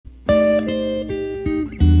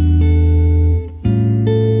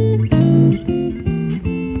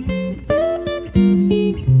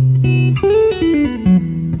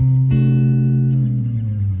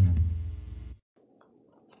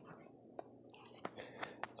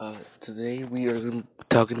Today we are gonna be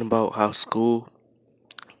talking about how school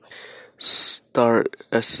start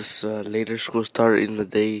as this later school start in the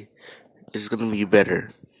day is gonna be better.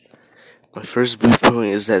 My first viewpoint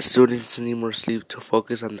is that students need more sleep to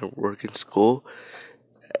focus on their work in school.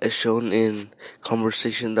 As shown in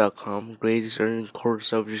conversation.com, grades earned in core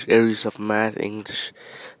subject areas of math, English,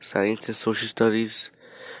 science, and social studies,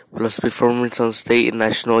 plus performance on state and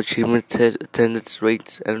national achievement attendance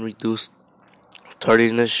rates and reduced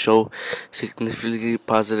tardiness show significantly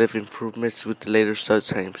positive improvements with the later start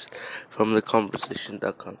times from the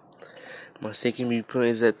conversation.com. My second viewpoint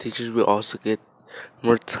is that teachers will also get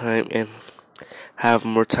more time and have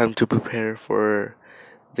more time to prepare for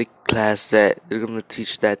the class that they're going to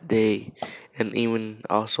teach that day and even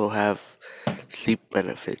also have sleep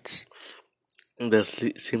benefits. The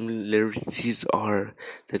similarities are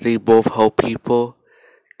that they both help people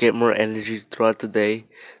get more energy throughout the day.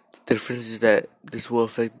 The difference is that this will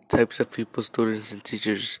affect the types of people, students, and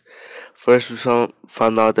teachers. First, we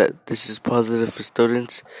found out that this is positive for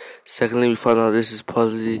students. Secondly, we found out this is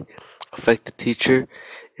positively affect the teacher.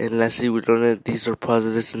 And lastly, we learned that these are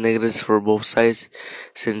positives and negatives for both sides,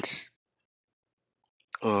 since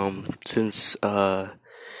um since uh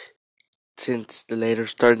since the later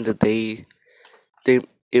start in the day,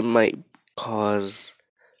 it might cause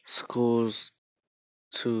schools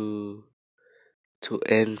to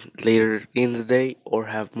end later in the day or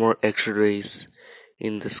have more extra days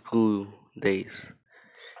in the school days.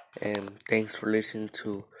 And thanks for listening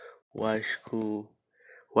to why school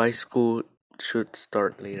should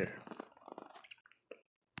start later.